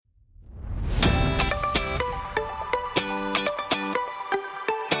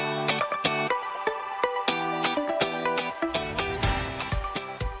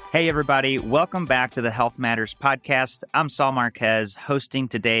Hey, everybody. Welcome back to the Health Matters podcast. I'm Saul Marquez, hosting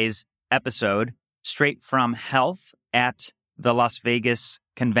today's episode straight from Health at the Las Vegas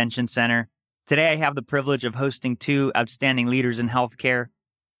Convention Center. Today, I have the privilege of hosting two outstanding leaders in healthcare.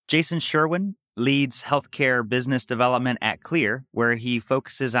 Jason Sherwin leads healthcare business development at Clear, where he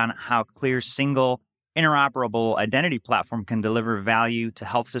focuses on how Clear's single interoperable identity platform can deliver value to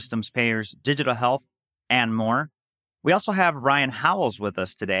health systems, payers, digital health, and more. We also have Ryan Howells with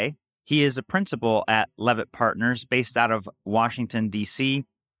us today. He is a principal at Leavitt Partners based out of Washington, D.C.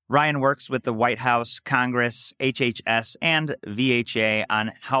 Ryan works with the White House, Congress, HHS, and VHA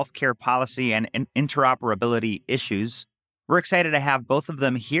on healthcare policy and interoperability issues. We're excited to have both of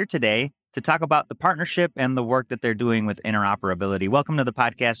them here today to talk about the partnership and the work that they're doing with interoperability. Welcome to the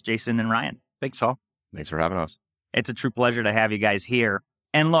podcast, Jason and Ryan. Thanks, Saul. Thanks for having us. It's a true pleasure to have you guys here.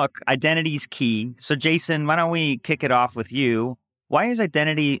 And look, identity is key. So Jason, why don't we kick it off with you? Why is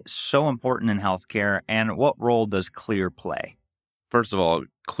identity so important in healthcare, and what role does Clear play? First of all,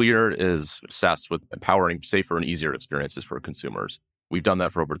 Clear is obsessed with empowering safer and easier experiences for consumers. We've done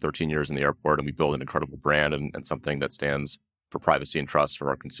that for over 13 years in the airport, and we build an incredible brand and something that stands for privacy and trust for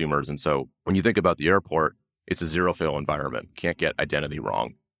our consumers. And so when you think about the airport, it's a zero-fail environment. Can't get identity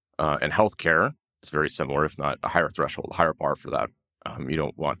wrong. And healthcare is very similar, if not a higher threshold, a higher bar for that. You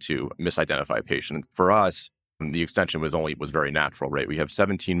don't want to misidentify a patient. For us, the extension was very very right? We have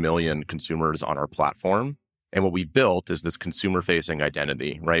 17 million consumers on our platform. And what we've built is this consumer-facing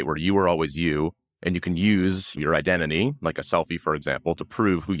identity, right? Where you are always you, and you can use your identity, like a selfie, for example, to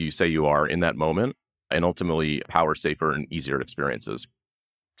prove who you say you are in that moment and ultimately power safer and easier experiences.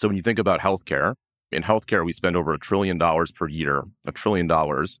 So when you think about healthcare, in healthcare, we spend over $1 trillion per year, $1 trillion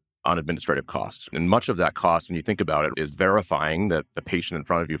on administrative costs. And much of that cost, when you think about it, is verifying that the patient in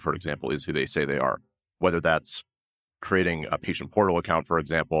front of you, for example, is who they say they are. Whether that's creating a patient portal account, for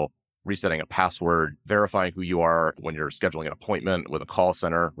example, resetting a password, verifying who you are when you're scheduling an appointment with a call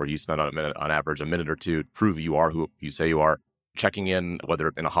center where you spend on average a minute or two to prove you are who you say you are, checking in,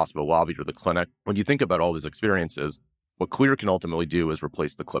 whether in a hospital lobby or the clinic. When you think about all these experiences, what Clear can ultimately do is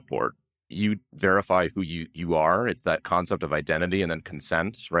replace the clipboard. You verify who you are. It's that concept of identity and then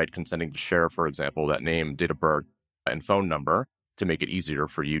consent, right? Consenting to share, for example, that name, date of birth, and phone number to make it easier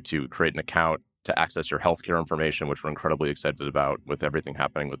for you to create an account to access your healthcare information, which we're incredibly excited about with everything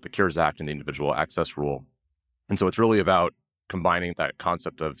happening with the CARES Act and the individual access rule. And so it's really about combining that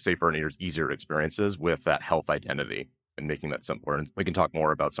concept of safer and easier experiences with that health identity and making that simpler. And we can talk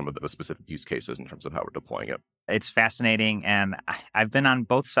more about some of the specific use cases in terms of how we're deploying it. It's fascinating, and I've been on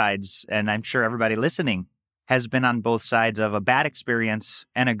both sides, and I'm sure everybody listening has been on both sides of a bad experience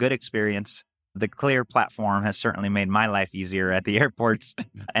and a good experience. The Clear platform has certainly made my life easier at the airports,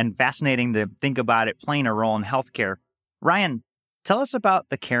 and fascinating to think about it playing a role in healthcare. Ryan, tell us about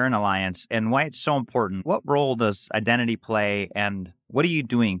the CARIN Alliance and why it's so important. What role does identity play, and what are you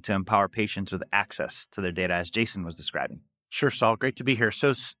doing to empower patients with access to their data, as Jason was describing? Sure, Saul. Great to be here.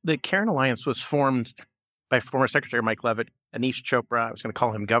 So the CARIN Alliance was formed by former Secretary Mike Leavitt, Anish Chopra, I was going to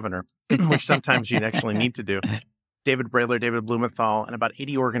call him governor, which sometimes you actually need to do, David Brailer, David Blumenthal, and about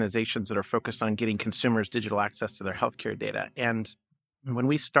 80 organizations that are focused on getting consumers digital access to their healthcare data. And when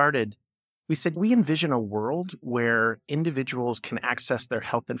we started, we said we envision a world where individuals can access their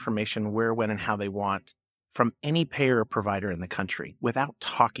health information where, when, and how they want from any payer or provider in the country without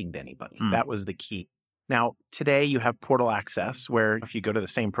talking to anybody. That was the key. Now, today you have portal access where if you go to the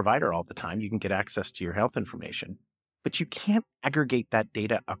same provider all the time, you can get access to your health information. But you can't aggregate that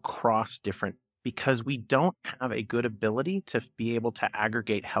data across different, because we don't have a good ability to be able to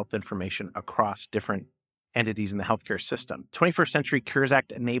aggregate health information across different entities in the healthcare system. 21st Century Cures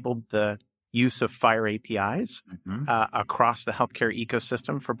Act enabled the use of FHIR APIs across the healthcare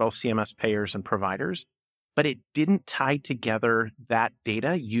ecosystem for both CMS payers and providers. But it didn't tie together that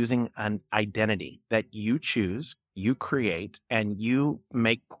data using an identity that you choose, you create, and you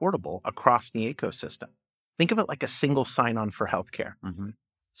make portable across the ecosystem. Think of it like a single sign-on for healthcare.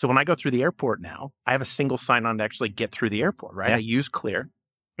 So when I go through the airport now, I have a single sign-on to actually get through the airport, right? Yeah. I use Clear.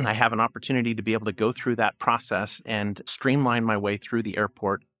 I have an opportunity to be able to go through that process and streamline my way through the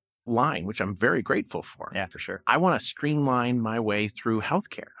airport line, which I'm very grateful for. Yeah, for sure. I want to streamline my way through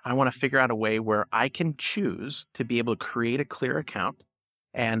healthcare. I want to figure out a way where I can choose to be able to create a Clear account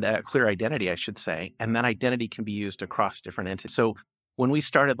and a Clear identity, I should say, and that identity can be used across different entities. So when we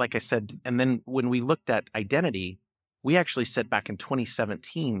started, like I said, and then when we looked at identity, we actually said back in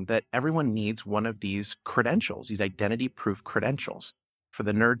 2017 that everyone needs one of these credentials, these identity-proof credentials. For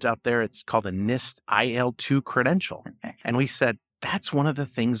the nerds out there, it's called a NIST IL2 credential. And we said, that's one of the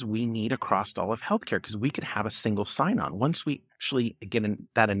things we need across all of healthcare, because we could have a single sign-on. Once we actually get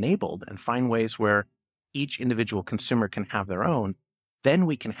that enabled and find ways where each individual consumer can have their own, then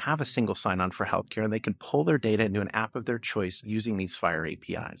we can have a single sign-on for healthcare, and they can pull their data into an app of their choice using these FHIR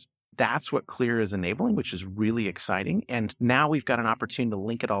APIs. That's what Clear is enabling, which is really exciting. And now we've got an opportunity to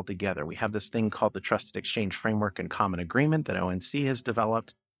link it all together. We have this thing called the Trusted Exchange Framework and Common Agreement that ONC has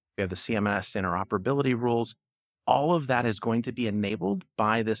developed. We have the CMS interoperability rules. All of that is going to be enabled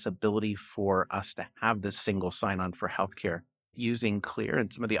by this ability for us to have this single sign-on for healthcare using Clear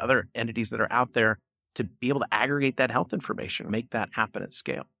and some of the other entities that are out there to be able to aggregate that health information, make that happen at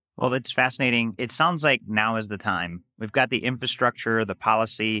scale. Well, it's fascinating. It sounds like now is the time. We've got the infrastructure, the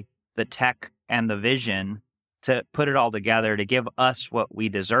policy, the tech, and the vision to put it all together to give us what we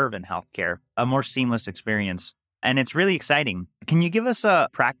deserve in healthcare, a more seamless experience. And it's really exciting. Can you give us a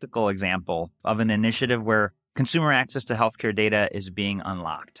practical example of an initiative where consumer access to healthcare data is being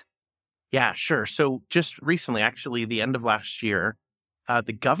unlocked? Yeah, sure. So just recently, actually, the end of last year,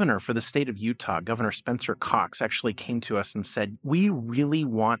 the governor for the state of Utah, Governor Spencer Cox, actually came to us and said, we really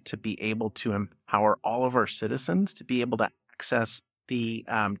want to be able to empower all of our citizens to be able to access the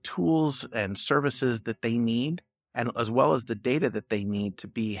tools and services that they need, and as well as the data that they need to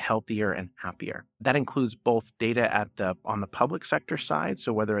be healthier and happier. That includes both data on the public sector side,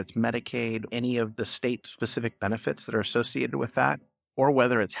 so whether it's Medicaid, any of the state-specific benefits that are associated with that, or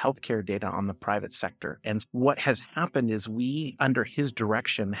whether it's healthcare data on the private sector. And what has happened is we, under his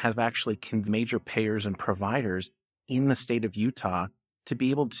direction, have actually major payers and providers in the state of Utah to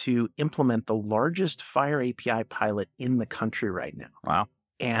be able to implement the largest FHIR API pilot in the country right now. Wow.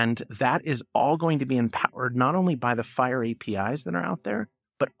 And that is all going to be empowered not only by the FHIR APIs that are out there,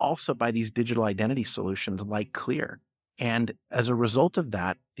 but also by these digital identity solutions like Clear. And as a result of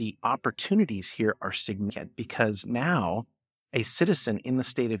that, the opportunities here are significant, because now a citizen in the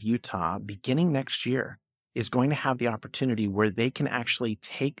state of Utah, beginning next year, is going to have the opportunity where they can actually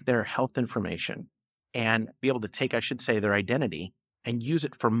take their health information and be able to take, I should say, their identity and use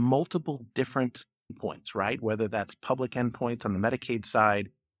it for multiple different endpoints, right? Whether that's public endpoints on the Medicaid side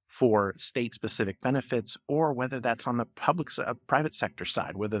for state-specific benefits, or whether that's on the private sector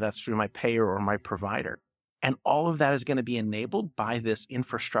side, whether that's through my payer or my provider. And all of that is going to be enabled by this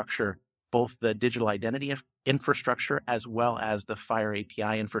infrastructure, both the digital identity infrastructure as well as the FHIR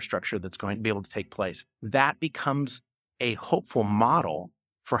API infrastructure that's going to be able to take place. That becomes a hopeful model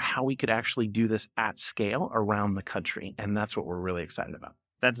for how we could actually do this at scale around the country. And that's what we're really excited about.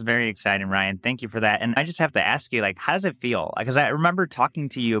 That's very exciting, Ryan. Thank you for that. And I just have to ask you, how does it feel? Because I remember talking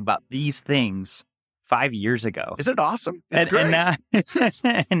to you about these things 5 years ago. Is it awesome? It's great.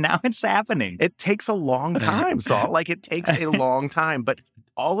 And now it's happening. It takes a long time, Saul. It takes a long time. But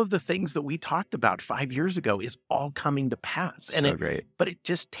all of the things that we talked about 5 years ago is all coming to pass. And great. But it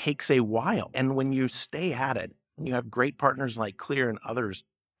just takes a while. And when you stay at it, and you have great partners like Clear and others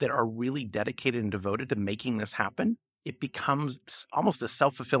that are really dedicated and devoted to making this happen, it becomes almost a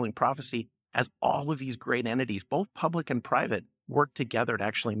self-fulfilling prophecy as all of these great entities, both public and private, work together to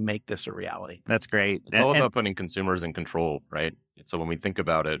actually make this a reality. That's great. It's all about putting consumers in control, right? So when we think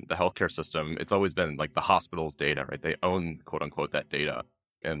about it, the healthcare system, it's always been like the hospital's data, right? They own, quote unquote, that data.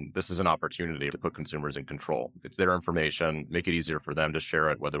 And this is an opportunity to put consumers in control. It's their information, make it easier for them to share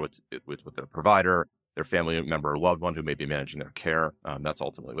it, whether it's with their provider, their family member or loved one who may be managing their care. That's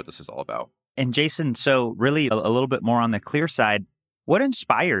ultimately what this is all about. And Jason, so really a little bit more on the Clear side, what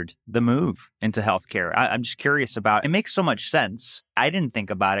inspired the move into healthcare? I'm just curious about, it makes so much sense. I didn't think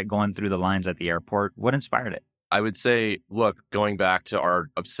about it going through the lines at the airport. What inspired it? I would say, look, going back to our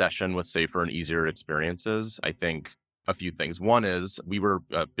obsession with safer and easier experiences, I think a few things. One is we were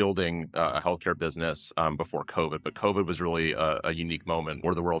building a healthcare business before COVID, but COVID was really a unique moment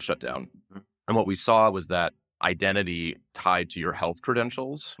where the world shut down. And what we saw was that identity tied to your health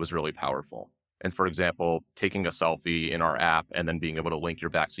credentials was really powerful. And for example, taking a selfie in our app and then being able to link your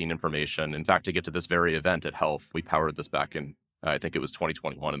vaccine information. In fact, to get to this very event at Health, we powered this back in, I think it was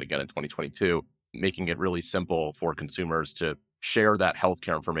 2021 and again in 2022, making it really simple for consumers to share that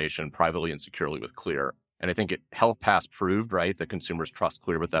healthcare information privately and securely with Clear. And I think Health Pass proved, right, that consumers trust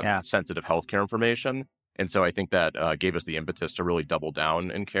Clear with that sensitive healthcare information. And so I think that gave us the impetus to really double down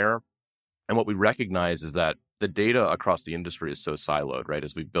in care. And what we recognize is that the data across the industry is so siloed, right?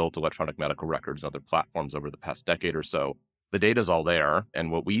 As we've built electronic medical records and other platforms over the past decade or so, the data is all there.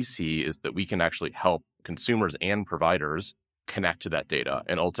 And what we see is that we can actually help consumers and providers connect to that data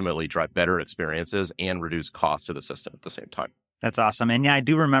and ultimately drive better experiences and reduce costs to the system at the same time. That's awesome. And yeah, I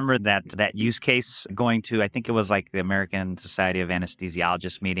do remember that use case going to, I think it was like the American Society of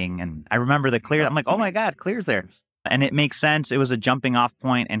Anesthesiologists meeting. And I remember the Clear. I'm like, oh my God, Clear's there. And it makes sense. It was a jumping off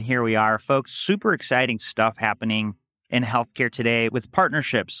point, and here we are. Folks, super exciting stuff happening in healthcare today with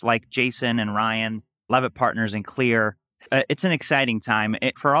partnerships like Jason and Ryan, Leavitt Partners, and Clear. It's an exciting time.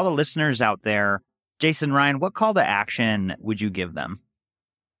 For all the listeners out there, Jason, Ryan, what call to action would you give them?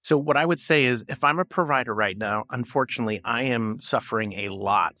 So what I would say is, if I'm a provider right now, unfortunately, I am suffering a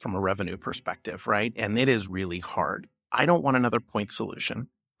lot from a revenue perspective, right? And it is really hard. I don't want another point solution.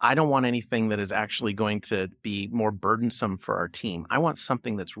 I don't want anything that is actually going to be more burdensome for our team. I want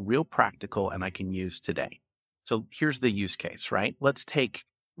something that's real practical and I can use today. So here's the use case, right? Let's take,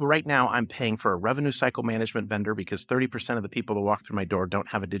 right now I'm paying for a revenue cycle management vendor because 30% of the people that walk through my door don't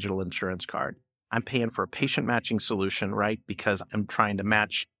have a digital insurance card. I'm paying for a patient matching solution, right? Because I'm trying to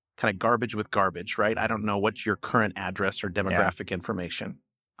match kind of garbage with garbage, right? I don't know what's your current address or demographic information.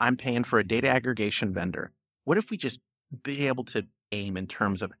 I'm paying for a data aggregation vendor. What if we just be able to aim in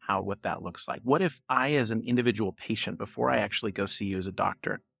terms of what that looks like? What if I, as an individual patient, before I actually go see you as a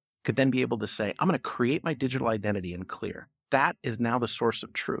doctor, could then be able to say, I'm going to create my digital identity in Clear. That is now the source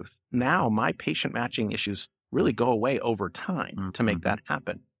of truth. Now my patient matching issues really go away over time to make that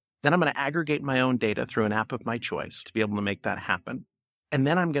happen. Then I'm going to aggregate my own data through an app of my choice to be able to make that happen. And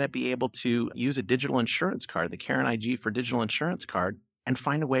then I'm going to be able to use a digital insurance card, the CARIN IG for digital insurance card, and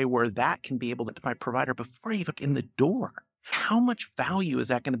find a way where that can be able to my provider before you look in the door. How much value is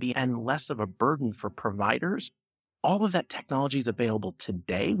that going to be and less of a burden for providers? All of that technology is available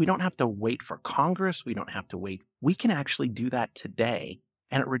today. We don't have to wait for Congress. We don't have to wait. We can actually do that today,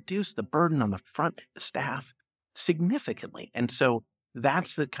 and it reduced the burden on the front staff significantly. And so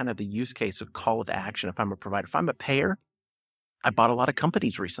that's the kind of the use case of call to action. If I'm a provider, if I'm a payer, I bought a lot of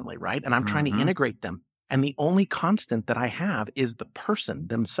companies recently, right? And I'm trying to integrate them. And the only constant that I have is the person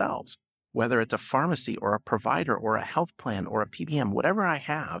themselves, whether it's a pharmacy or a provider or a health plan or a PBM, whatever I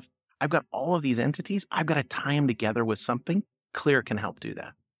have, I've got all of these entities. I've got to tie them together with something. Clear can help do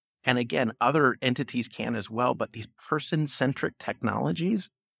that. And again, other entities can as well, but these person-centric technologies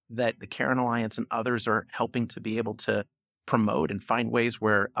that the CARIN Alliance and others are helping to be able to promote and find ways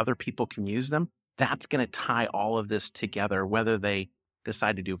where other people can use them, that's going to tie all of this together, whether they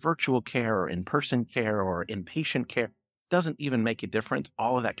decide to do virtual care or in-person care or inpatient care. Doesn't even make a difference.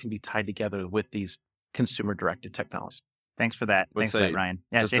 All of that can be tied together with these consumer-directed technologies. Thanks for that. Thanks for that, Ryan.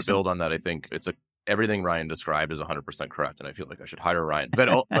 Yeah, just Jason. To build on that, I think everything Ryan described is 100% correct, and I feel like I should hire Ryan.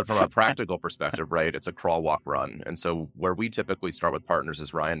 But from a practical perspective, right, it's a crawl, walk, run. And so where we typically start with partners,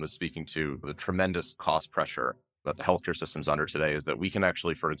 as Ryan was speaking to, the tremendous cost pressure that the healthcare system's under today is that we can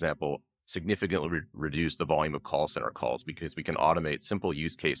actually, for example, significantly reduce the volume of call center calls because we can automate simple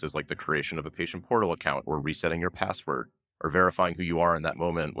use cases like the creation of a patient portal account or resetting your password or verifying who you are in that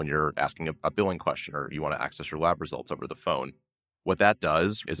moment when you're asking a billing question or you want to access your lab results over the phone. What that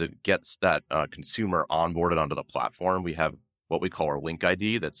does is it gets that consumer onboarded onto the platform. We have what we call our link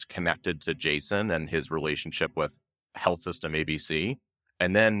ID that's connected to Jason and his relationship with health system ABC.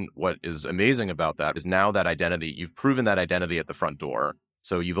 And then what is amazing about that is now that identity, you've proven that identity at the front door.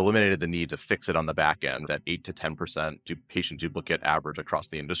 So you've eliminated the need to fix it on the back end, that 8 to 10% patient duplicate average across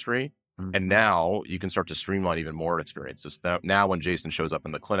the industry. And now you can start to streamline even more experiences. Now when Jason shows up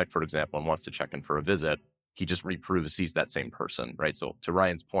in the clinic, for example, and wants to check in for a visit, he just reproves he's that same person, right? So to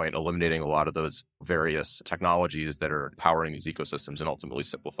Ryan's point, eliminating a lot of those various technologies that are powering these ecosystems and ultimately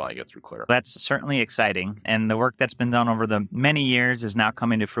simplifying it through Clear. That's certainly exciting. And the work that's been done over the many years is now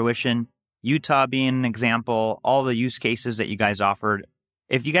coming to fruition. Utah being an example, all the use cases that you guys offered.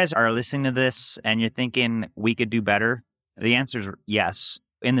 If you guys are listening to this and you're thinking we could do better, the answer is yes.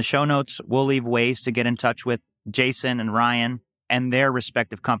 In the show notes, we'll leave ways to get in touch with Jason and Ryan and their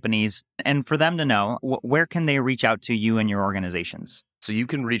respective companies, and for them to know, where can they reach out to you and your organizations? So you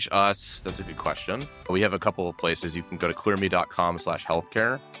can reach us. That's a good question. We have a couple of places. You can go to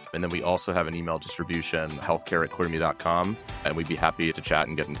clearme.com/healthcare. And then we also have an email distribution, healthcare@clearme.com. And we'd be happy to chat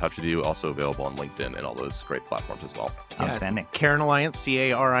and get in touch with you. Also available on LinkedIn and all those great platforms as well. Outstanding. CARIN Alliance,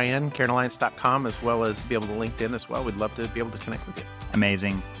 CARIN, CARINalliance.com, as well as be able to LinkedIn as well. We'd love to be able to connect with you.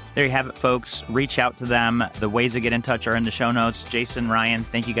 Amazing. There you have it, folks. Reach out to them. The ways to get in touch are in the show notes. Jason, Ryan,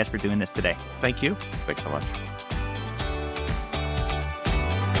 thank you guys for doing this today. Thank you. Thanks so much.